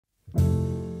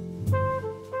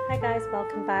Hi guys,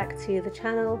 welcome back to the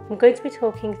channel. I'm going to be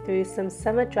talking through some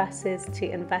summer dresses to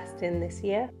invest in this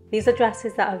year. These are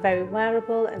dresses that are very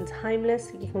wearable and timeless,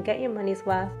 so you can get your money's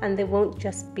worth and they won't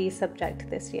just be subject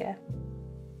this year.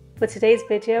 For today's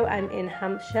video, I'm in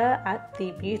Hampshire at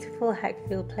the beautiful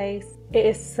Heckfield place. It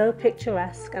is so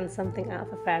picturesque and something out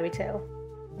of a fairy tale.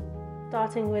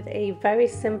 Starting with a very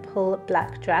simple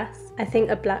black dress. I think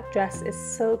a black dress is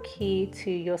so key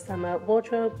to your summer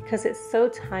wardrobe because it's so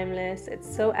timeless, it's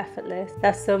so effortless.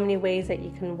 There's so many ways that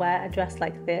you can wear a dress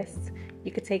like this.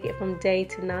 You could take it from day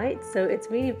to night, so it's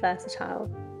really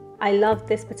versatile. I love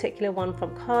this particular one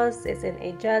from COS. It's in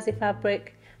a jersey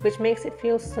fabric, which makes it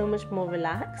feel so much more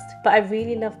relaxed. But I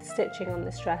really love the stitching on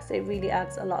this dress. It really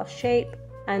adds a lot of shape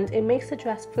and it makes the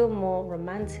dress feel more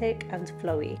romantic and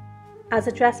flowy. As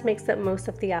the dress makes up most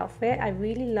of the outfit, I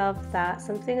really love that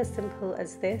something as simple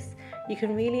as this, you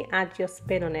can really add your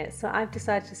spin on it. So I've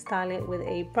decided to style it with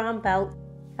a brown belt.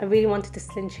 I really wanted to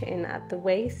cinch it in at the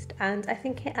waist and I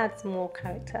think it adds more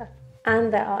character.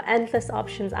 And there are endless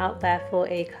options out there for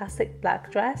a classic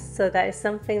black dress, so that is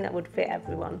something that would fit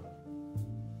everyone.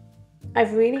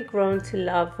 I've really grown to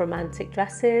love romantic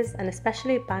dresses and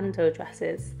especially bandeau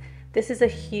dresses. This is a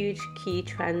huge key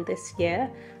trend this year,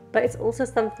 but it's also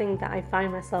something that I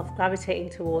find myself gravitating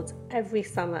towards every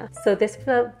summer. So this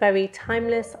felt very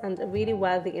timeless and a really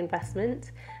worthy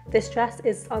investment. This dress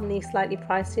is on the slightly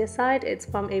pricier side. It's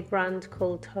from a brand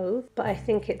called Tove, but I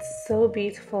think it's so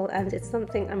beautiful and it's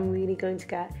something I'm really going to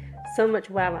get so much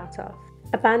wear out of.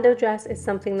 A bandeau dress is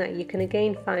something that you can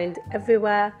again find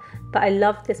everywhere, but I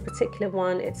love this particular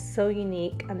one. It's so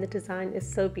unique and the design is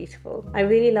so beautiful. I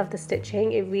really love the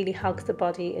stitching. It really hugs the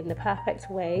body in the perfect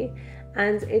way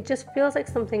and it just feels like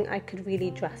something I could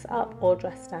really dress up or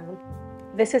dress down.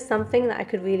 This is something that I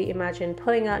could really imagine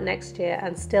pulling out next year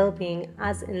and still being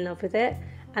as in love with it,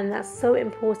 and that's so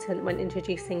important when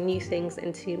introducing new things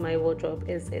into my wardrobe,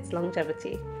 is its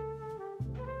longevity.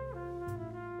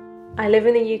 I live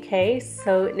in the UK,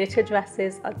 so knitted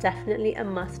dresses are definitely a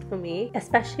must for me,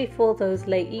 especially for those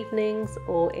late evenings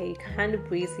or a kind of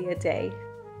breezier day.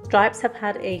 Stripes have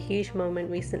had a huge moment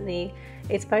recently.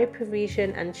 It's very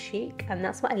Parisian and chic, and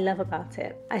that's what I love about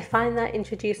it. I find that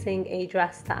introducing a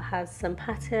dress that has some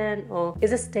pattern or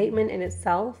is a statement in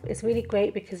itself is really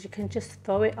great because you can just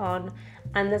throw it on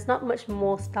and there's not much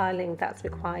more styling that's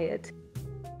required.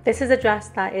 This is a dress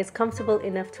that is comfortable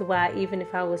enough to wear even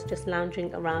if I was just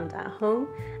lounging around at home,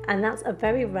 and that's a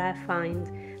very rare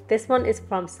find. This one is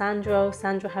from Sandro.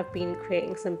 Sandro have been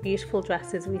creating some beautiful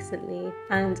dresses recently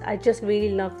and I just really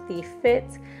love the fit.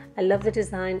 I love the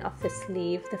design of the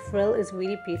sleeve. The frill is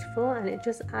really beautiful and it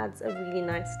just adds a really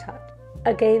nice touch.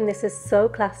 Again, this is so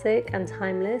classic and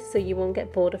timeless, so you won't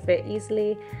get bored of it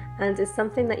easily, and it's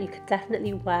something that you could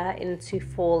definitely wear into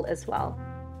fall as well.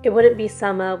 It wouldn't be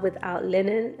summer without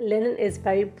linen. Linen is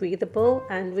very breathable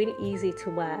and really easy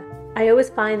to wear. I always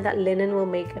find that linen will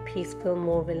make a piece feel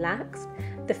more relaxed.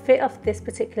 The fit of this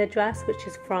particular dress, which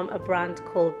is from a brand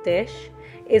called Dish,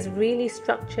 is really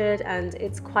structured and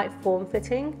it's quite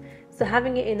form-fitting. So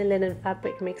having it in a linen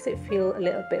fabric makes it feel a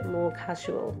little bit more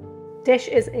casual. Dish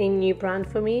is a new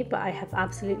brand for me, but I have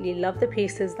absolutely loved the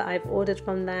pieces that I've ordered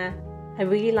from there. I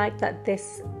really like that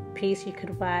this piece you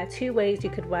could wear two ways. You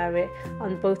could wear it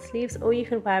on both sleeves or you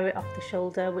can wear it off the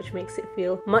shoulder, which makes it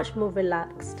feel much more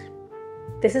relaxed.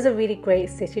 This is a really great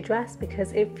city dress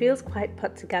because it feels quite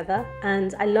put together,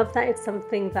 and I love that it's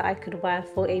something that I could wear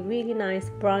for a really nice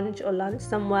brunch or lunch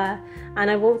somewhere and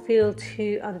I won't feel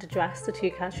too underdressed or too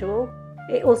casual.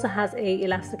 It also has a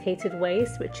elasticated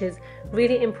waist, which is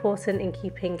really important in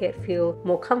keeping it feel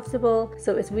more comfortable,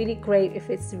 so it's really great if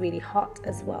it's really hot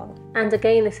as well. And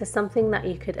again, this is something that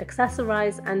you could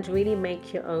accessorize and really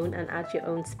make your own and add your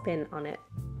own spin on it.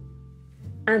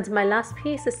 And my last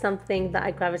piece is something that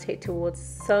I gravitate towards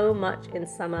so much in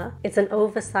summer. It's an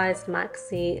oversized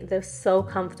maxi. They're so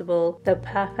comfortable. They're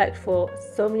perfect for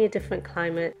so many different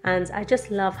climates. And I just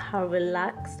love how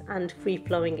relaxed and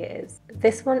free-flowing it is.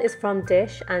 This one is from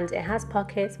Dish and it has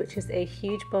pockets, which is a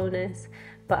huge bonus.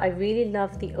 But I really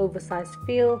love the oversized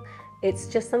feel. It's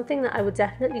just something that I would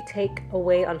definitely take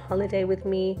away on holiday with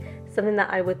me, something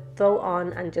that I would throw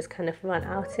on and just kind of run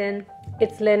out in.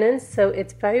 It's linen, so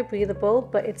it's very breathable,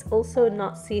 but it's also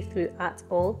not see-through at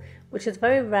all, which is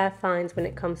very rare find when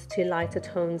it comes to lighter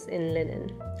tones in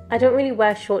linen. I don't really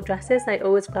wear short dresses. I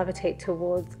always gravitate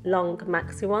towards long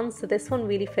maxi ones, so this one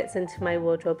really fits into my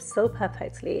wardrobe so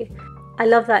perfectly. I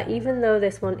love that even though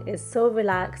this one is so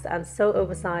relaxed and so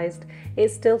oversized, it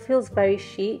still feels very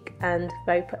chic and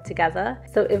very put together.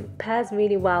 So it pairs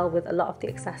really well with a lot of the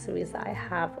accessories that I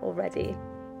have already.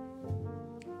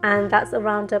 And that's a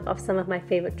roundup of some of my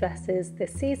favorite dresses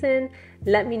this season.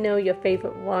 Let me know your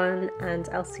favorite one, and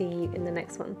I'll see you in the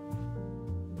next one.